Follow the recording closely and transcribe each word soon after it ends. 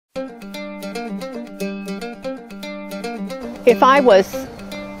If I was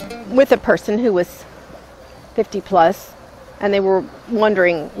with a person who was 50 plus and they were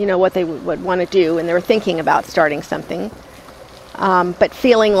wondering, what they would want to do, and they were thinking about starting something, but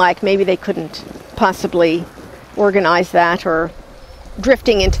feeling like maybe they couldn't possibly organize that, or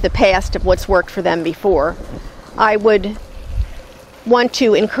drifting into the past of what's worked for them before, I would want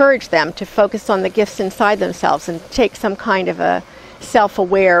to encourage them to focus on the gifts inside themselves and take some kind of a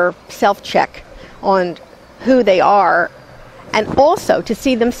self-aware self-check on who they are, and also to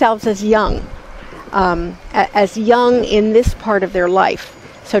see themselves as young in this part of their life.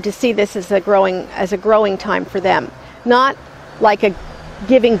 So to see this as a growing time for them, not like a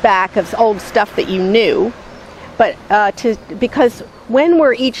giving back of old stuff that you knew, but because when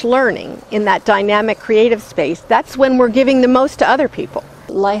we're each learning in that dynamic creative space, that's when we're giving the most to other people.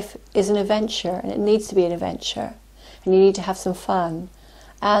 Life is an adventure, and it needs to be an adventure, and you need to have some fun.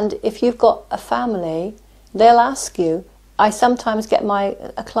 And if you've got a family, they'll ask you. I sometimes get my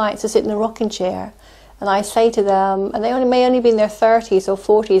clients to sit in a rocking chair, and I say to them, and they may only be in their 30s or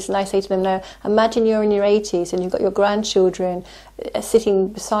 40s, and I say to them now, imagine you're in your 80s and you've got your grandchildren sitting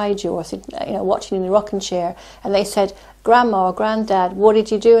beside you, or watching in the rocking chair, and they said, Grandma or Granddad, what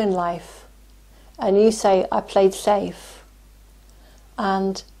did you do in life? And you say, I played safe.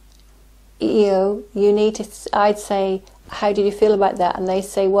 And you need to, I'd say, how did you feel about that? And they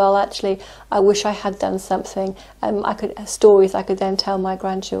say, well, actually, I wish I had done something. Stories I could then tell my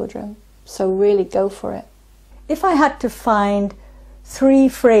grandchildren. So really go for it. If I had to find 3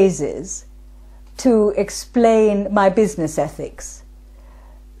 phrases to explain my business ethics,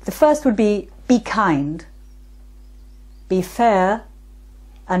 the first would be kind, be fair,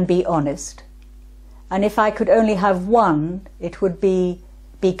 and be honest. And if I could only have one, it would be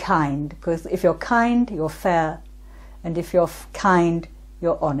kind, because if you're kind, you're fair. And if you're kind,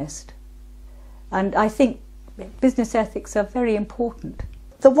 you're honest. And I think business ethics are very important.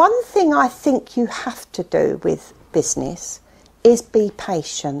 The one thing I think you have to do with business is be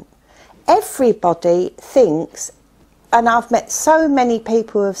patient. Everybody thinks, and I've met so many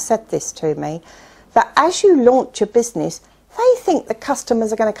people who have said this to me, that as you launch a business, they think the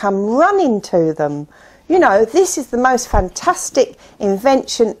customers are going to come running to them. This is the most fantastic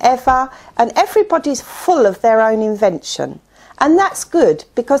invention ever, and everybody's full of their own invention. And that's good,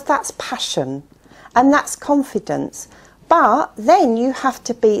 because that's passion and that's confidence. But then you have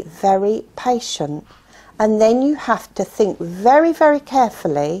to be very patient, and then you have to think very, very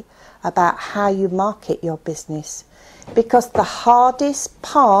carefully about how you market your business. Because the hardest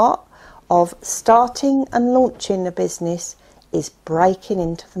part of starting and launching a business is breaking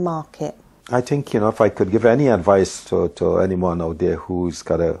into the market. I think, if I could give any advice to anyone out there who's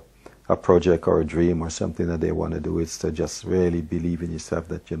got a project or a dream or something that they want to do, is to just really believe in yourself,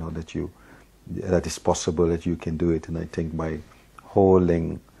 that that it's possible, that you can do it. And I think by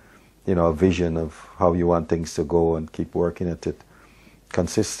holding, a vision of how you want things to go and keep working at it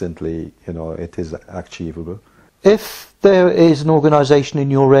consistently, it is achievable. If there is an organisation in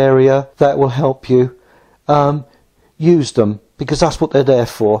your area that will help you, use them, because that's what they're there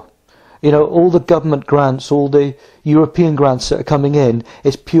for. All the government grants, all the European grants that are coming in,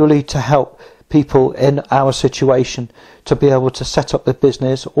 is purely to help people in our situation to be able to set up their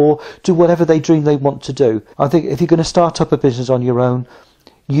business or do whatever they dream they want to do. I think if you're going to start up a business on your own,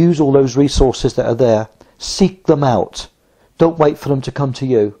 use all those resources that are there. Seek them out. Don't wait for them to come to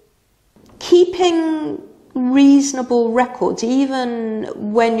you. Keeping reasonable records, even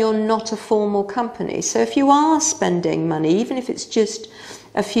when you're not a formal company. So if you are spending money, even if it's just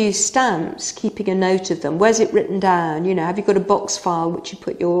a few stamps, keeping a note of them. Where's it written down? Have you got a box file which you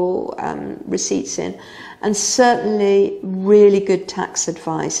put your receipts in? And certainly really good tax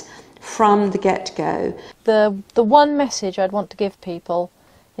advice from the get-go. The one message I'd want to give people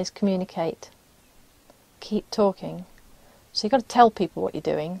is communicate. Keep talking. So you've got to tell people what you're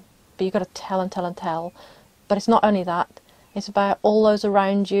doing, but you've got to tell and tell and tell. But it's not only that, it's about all those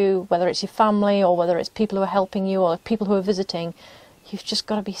around you, whether it's your family or whether it's people who are helping you or people who are visiting. You've just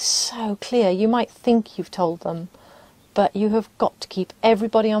got to be so clear. You might think you've told them, but you have got to keep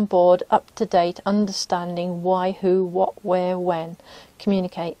everybody on board, up to date, understanding why, who, what, where, when.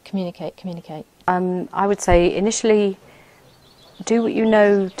 Communicate, communicate, communicate. I would say initially do what you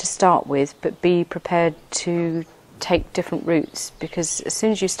know to start with, but be prepared to take different routes, because as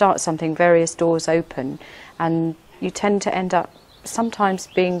soon as you start something, various doors open, and you tend to end up sometimes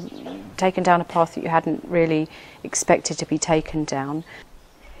being taken down a path that you hadn't really expected to be taken down.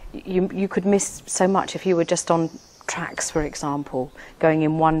 You could miss so much if you were just on tracks, for example, going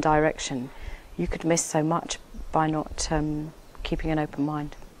in one direction. You could miss so much by not keeping an open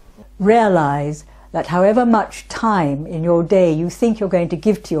mind. Realise that however much time in your day you think you're going to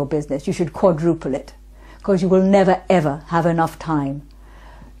give to your business, you should quadruple it, because you will never ever have enough time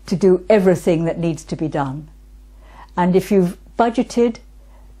to do everything that needs to be done. And if you've budgeted,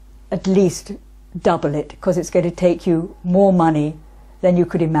 at least double it, because it's going to take you more money than you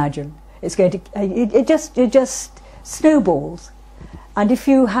could imagine. It's going to, it just snowballs. And if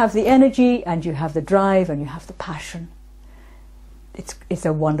you have the energy and you have the drive and you have the passion, it's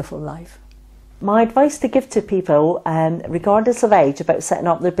a wonderful life. My advice to give to people, regardless of age, about setting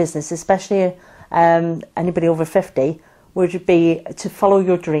up their business, especially anybody over 50, would be to follow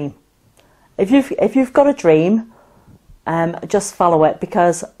your dream. If you've got a dream, just follow it,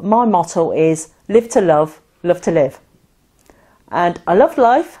 because my motto is live to love, love to live. And I love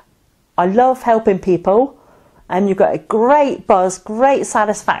life, I love helping people, and you've got a great buzz, great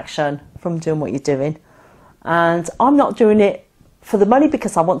satisfaction from doing what you're doing. And I'm not doing it for the money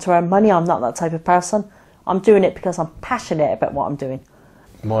because I want to earn money. I'm not that type of person. I'm doing it because I'm passionate about what I'm doing.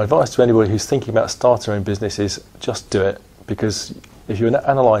 My advice to anybody who's thinking about starting their own business is just do it, because if you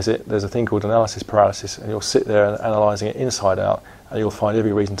analyse it, there's a thing called analysis paralysis, and you'll sit there and analysing it inside out, and you'll find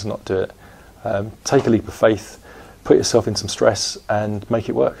every reason to not do it. Take a leap of faith, put yourself in some stress, and make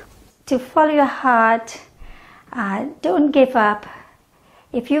it work. To follow your heart, don't give up.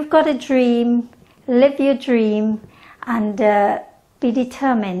 If you've got a dream, live your dream, and be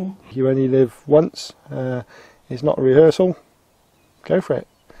determined. You only live once. It's not a rehearsal. Go for it.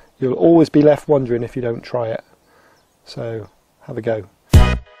 You'll always be left wondering if you don't try it. So have a go.